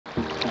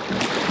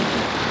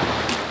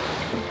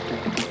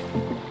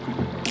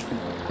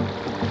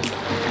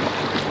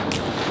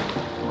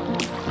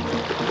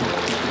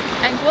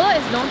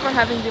Anguilla is known for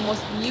having the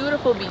most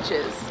beautiful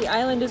beaches. The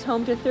island is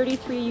home to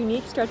 33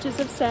 unique stretches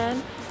of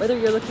sand. Whether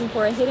you're looking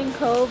for a hidden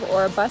cove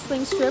or a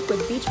bustling strip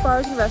with beach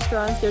bars and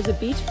restaurants, there's a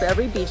beach for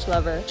every beach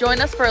lover. Join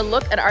us for a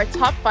look at our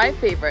top 5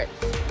 favorites.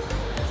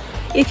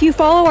 If you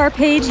follow our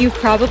page, you've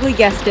probably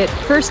guessed it.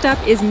 First up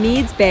is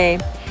Meads Bay.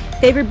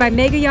 Favored by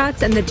mega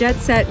yachts and the jet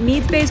set,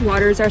 Meads Bay's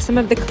waters are some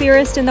of the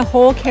clearest in the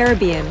whole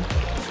Caribbean.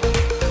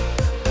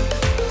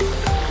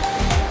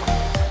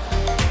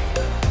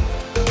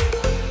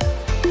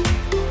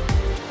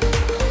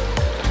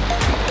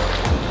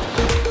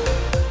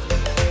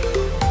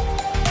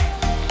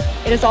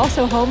 It is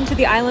also home to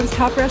the island's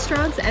top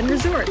restaurants and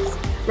resorts.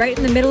 Right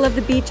in the middle of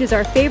the beach is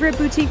our favorite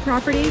boutique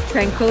property,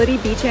 Tranquility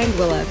Beach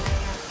Anguilla.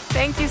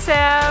 Thank you,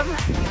 Sam.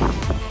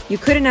 You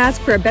couldn't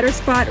ask for a better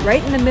spot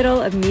right in the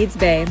middle of Meads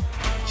Bay.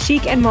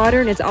 Chic and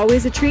modern, it's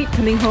always a treat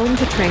coming home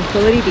to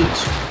Tranquility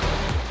Beach.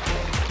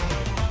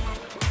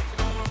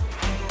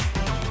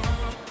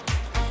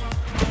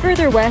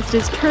 Further west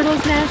is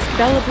Turtle's Nest,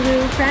 Bella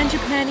Blue,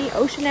 Frangipani,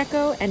 Ocean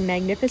Echo, and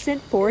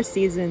magnificent Four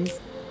Seasons.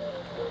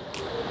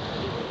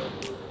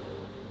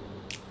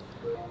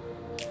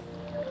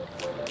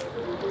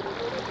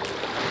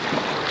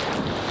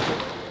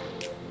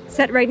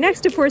 Set right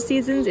next to Four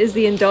Seasons is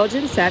the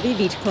indulgent Savvy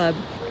Beach Club.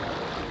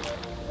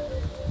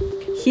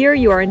 Here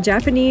you are in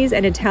Japanese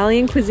and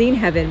Italian cuisine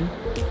heaven.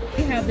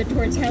 We have the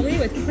tortelli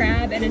with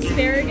crab and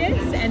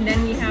asparagus, and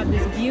then we have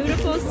this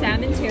beautiful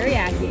salmon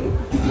teriyaki.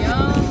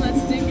 Yum,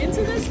 let's dig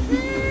into this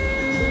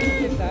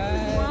thing.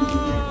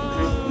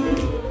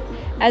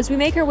 As we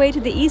make our way to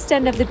the east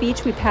end of the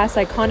beach, we pass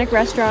iconic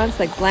restaurants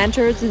like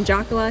Blanchard's and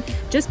Joculla,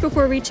 just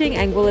before reaching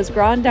Anguilla's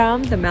Grand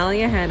Dame, the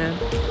Maliahana.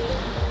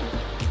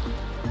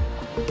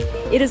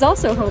 It is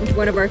also home to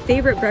one of our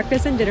favorite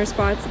breakfast and dinner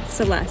spots,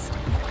 Celeste.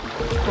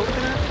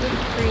 Coconut with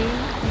cream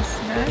and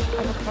smashed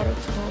avocado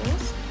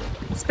toast.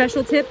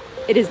 Special tip,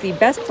 it is the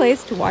best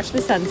place to watch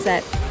the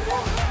sunset.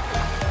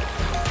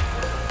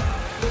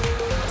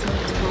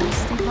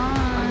 Toasty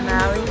buns.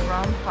 Mali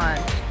rum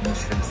punch and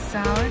shrimp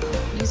salad.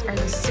 These are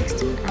the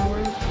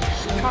 16-hour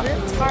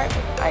chocolate tart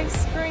with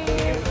ice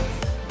cream.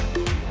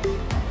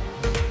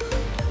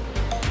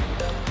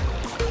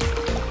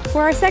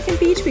 For our second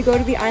beach, we go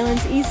to the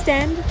island's east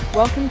end.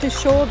 Welcome to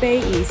Shoal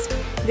Bay East.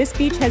 This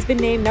beach has been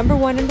named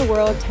 #1 in the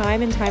world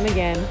time and time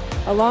again.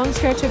 A long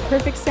stretch of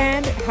perfect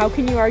sand, how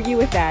can you argue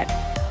with that?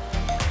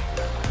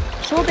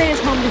 Shoal Bay is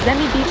home to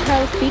Zemi Beach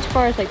House, beach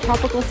bars like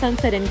Tropical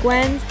Sunset and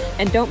Gwen's,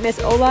 and don't miss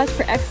Ola's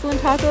for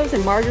excellent tacos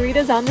and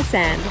margaritas on the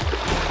sand.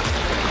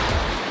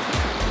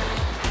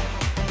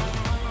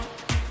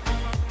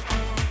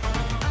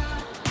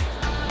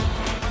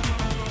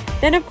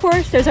 Then of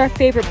course, there's our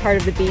favorite part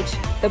of the beach,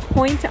 the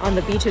point on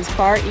the beach's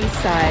far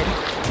east side.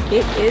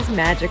 It is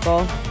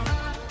magical.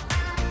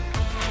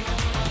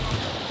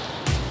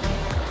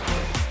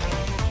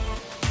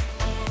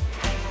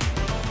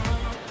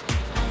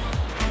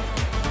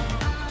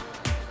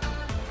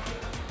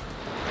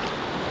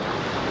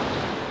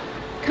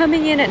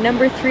 Coming in at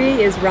number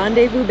 3 is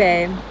Rendezvous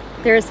Bay.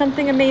 There is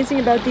something amazing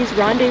about these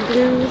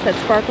rendezvous that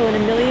sparkle in a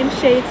million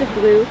shades of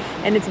blue,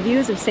 and its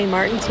views of St.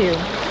 Martin too.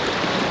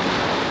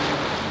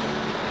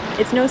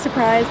 It's no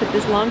surprise that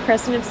this long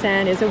crescent of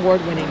sand is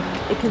award-winning.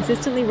 It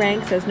consistently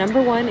ranks as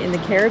 #1 in the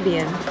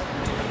Caribbean.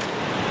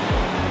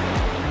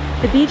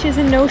 The beach is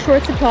in no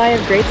short supply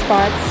of great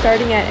spots,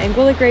 starting at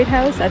Anguilla Great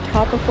House, a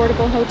top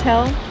affordable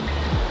hotel.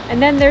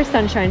 And then there's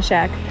Sunshine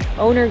Shack.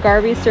 Owner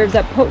Garvey serves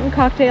up potent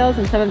cocktails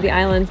and some of the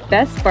island's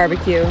best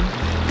barbecue.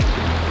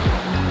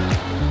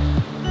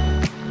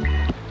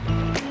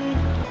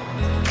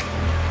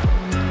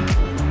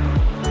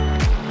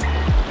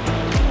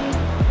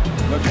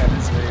 Look at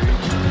this, baby.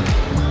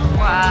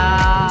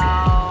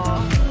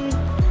 Wow.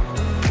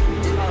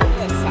 Oh,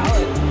 that's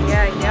salad.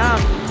 Yeah,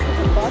 yum. Look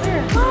at butter.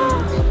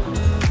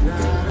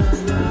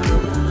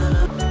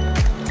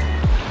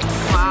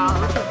 Wow,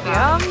 look at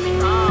that. Yummy.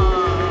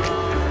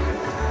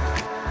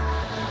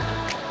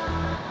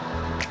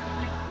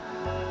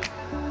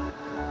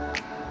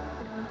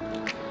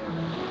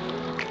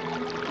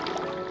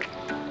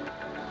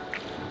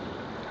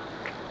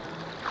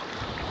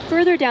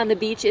 Further down the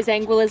beach is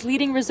Anguilla's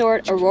leading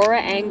resort, Aurora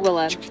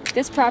Anguilla.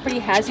 This property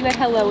has you at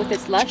hello with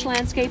its lush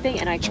landscaping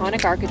and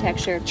iconic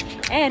architecture.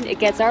 And it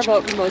gets our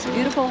vote for most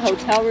beautiful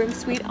hotel room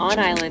suite on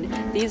island.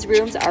 These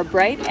rooms are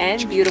bright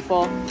and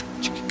beautiful.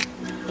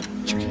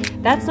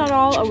 That's not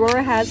all.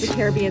 Aurora has the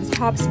Caribbean's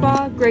top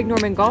spa, Greg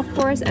Norman Golf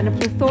Course, and a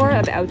plethora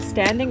of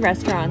outstanding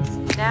restaurants.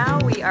 Now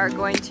we are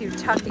going to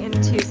tuck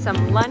into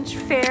some lunch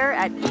fare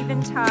at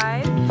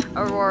Eventide,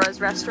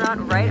 Aurora's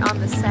restaurant right on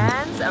the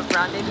sands of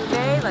Rendezvous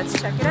Bay. Let's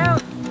check it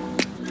out.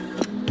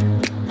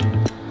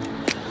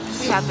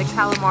 We have the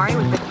calamari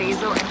with the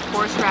basil and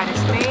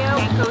horseradish mayo,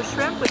 mango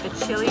shrimp with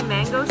the chili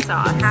mango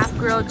sauce,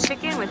 half-grilled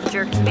chicken with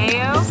jerk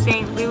mayo,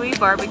 St. Louis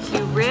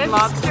barbecue ribs,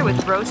 lobster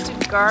with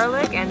roasted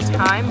garlic and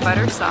thyme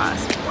butter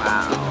sauce.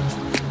 Wow.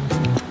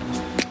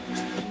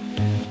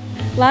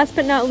 Last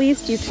but not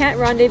least, you can't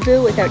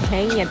rendezvous without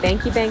hanging at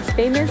Banky Bank's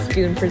famous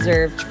Dune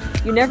Preserve.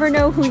 You never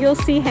know who you'll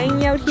see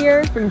hanging out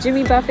here, from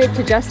Jimmy Buffett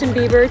to Justin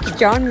Bieber to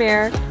John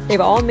Mayer. They've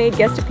all made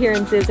guest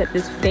appearances at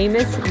this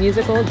famous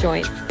musical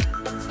joint.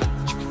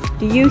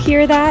 Do you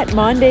hear that?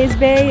 Meads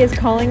Bay is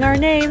calling our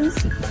names.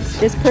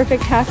 This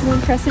perfect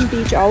half-moon crescent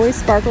beach always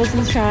sparkles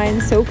and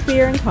shines, so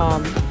clear and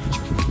calm.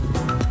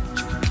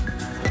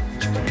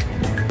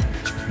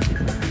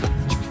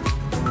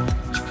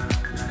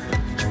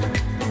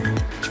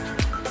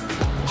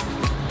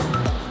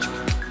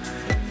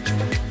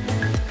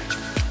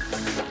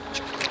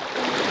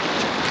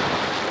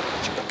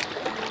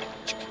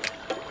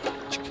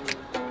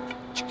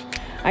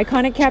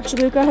 Iconic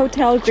Capchaluca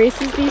Hotel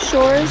graces these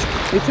shores.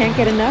 We can't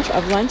get enough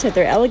of lunch at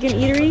their elegant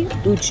eatery,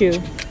 Uchu.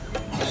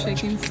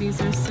 Chicken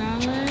Caesar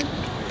salad,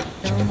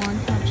 Belmont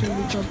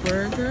Capchaluca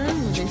burger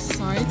with a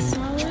side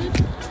salad.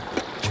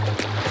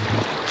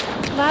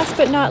 Last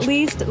but not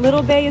least,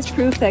 Little Bay is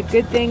proof that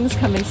good things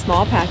come in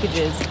small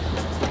packages.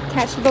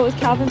 Catch the boat with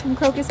Calvin from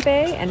Crocus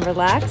Bay and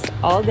relax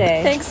all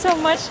day. Thanks so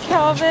much,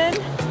 Calvin.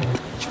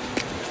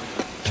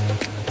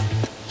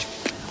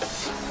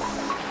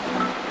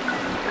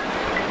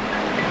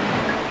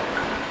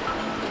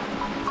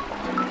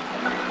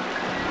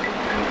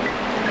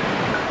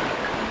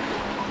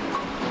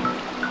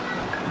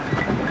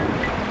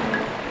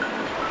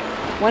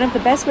 One of the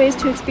best ways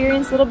to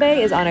experience Little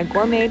Bay is on a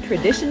gourmet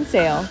tradition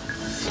sail.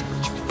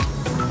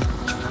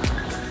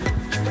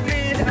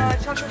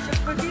 Chocolate chip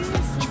cookies,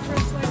 some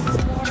fresh slices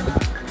of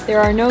water.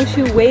 There are no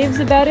two ways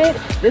about it.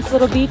 This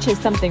little beach is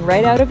something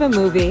right out of a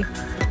movie.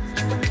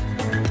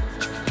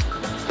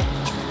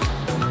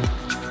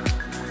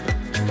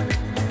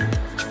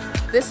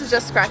 This is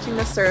just scratching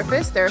the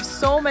surface. There are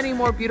so many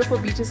more beautiful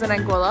beaches in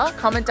Anguilla.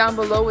 Comment down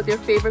below with your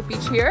favorite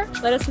beach here.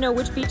 Let us know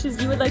which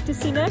beaches you would like to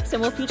see next,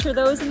 and we'll feature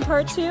those in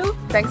part 2.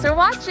 Thanks for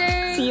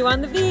watching. See you on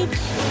the beach.